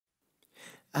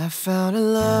I found a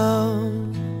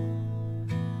love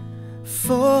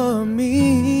for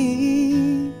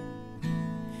me.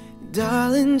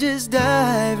 Darling, just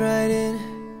dive right in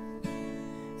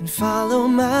and follow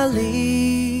my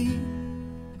lead.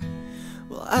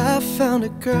 Well, I found a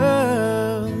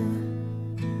girl,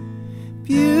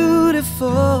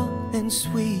 beautiful and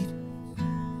sweet.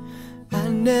 I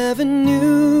never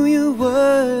knew you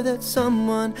were that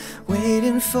someone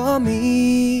waiting for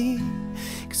me.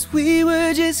 'Cause we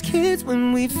were just kids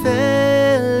when we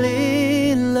fell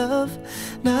in love,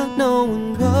 not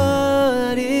knowing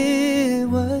what it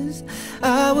was.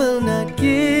 I will not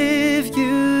give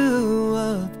you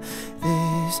up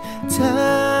this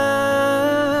time,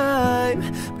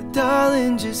 but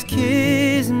darling, just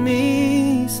kiss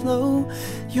me slow.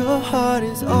 Your heart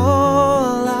is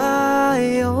all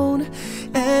I own,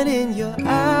 and in your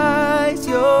eyes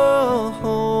you're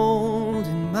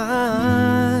holding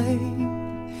mine.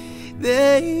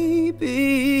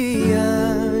 Baby,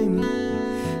 I'm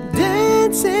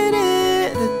dancing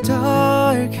in the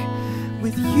dark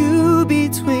with you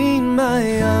between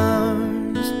my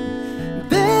arms,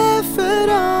 barefoot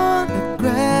on the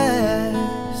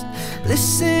grass,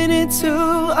 listening to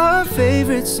our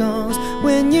favorite songs.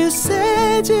 When you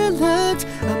said you looked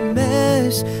a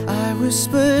mess, I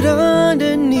whispered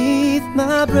underneath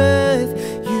my breath,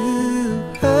 you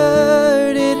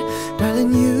heard it,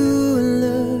 darling, you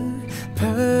look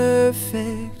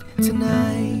perfect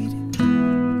tonight.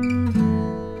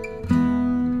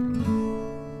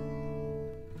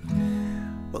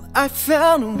 Well, I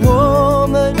found a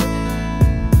woman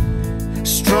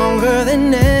stronger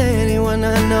than anyone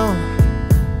I know.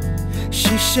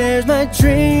 She shares my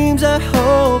dreams. I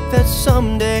hope that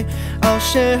someday I'll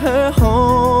share her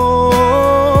home.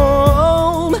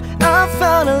 I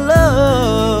found a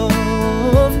love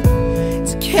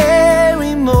to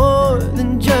carry more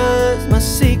than just my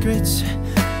secrets,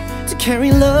 to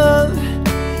carry love,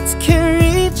 to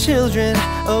carry children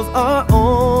of our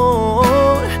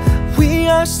own. We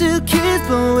are still kids,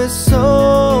 but we're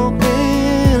so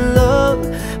in love,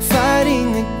 fighting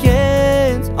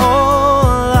against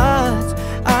all odds.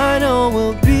 I know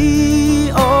we'll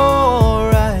be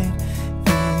alright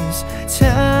this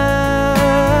time.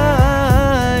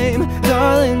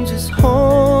 Darling, just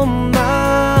hold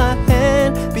my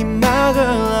hand, be my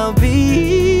girl, I'll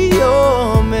be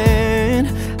your man.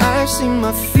 I see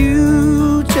my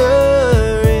future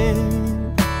in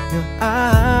your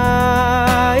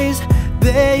eyes,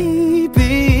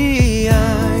 baby.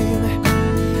 I'm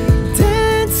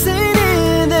dancing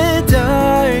in the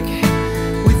dark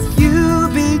with you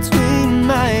between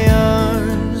my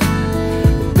arms,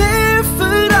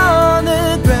 barefoot on the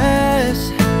grass,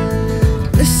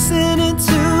 listening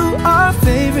to our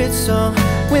favorite song.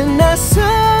 When I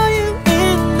saw you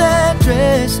in that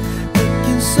dress,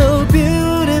 looking so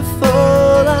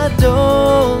beautiful, I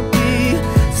don't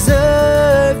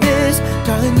deserve this.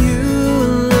 Darling, you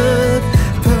look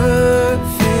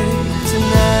perfect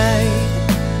tonight.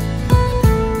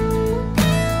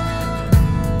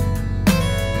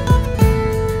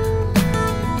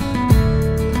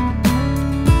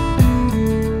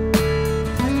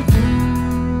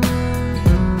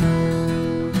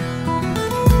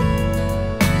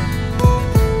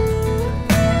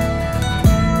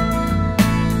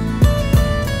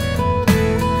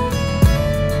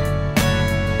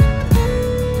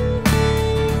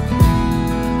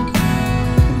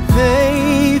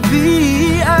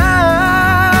 Baby,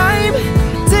 I'm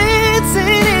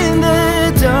dancing in the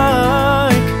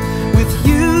dark with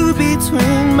you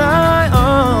between my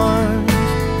arms,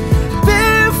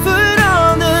 barefoot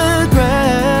on the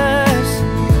grass,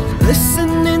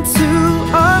 listening to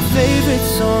our favorite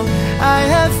song. I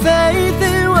have faith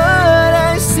in what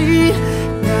I see.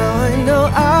 Now I know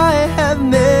I have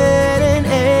met an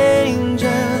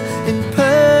angel in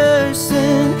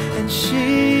person, and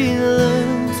she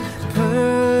looks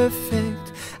perfect.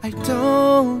 I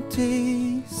don't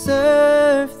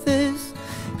deserve this.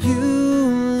 You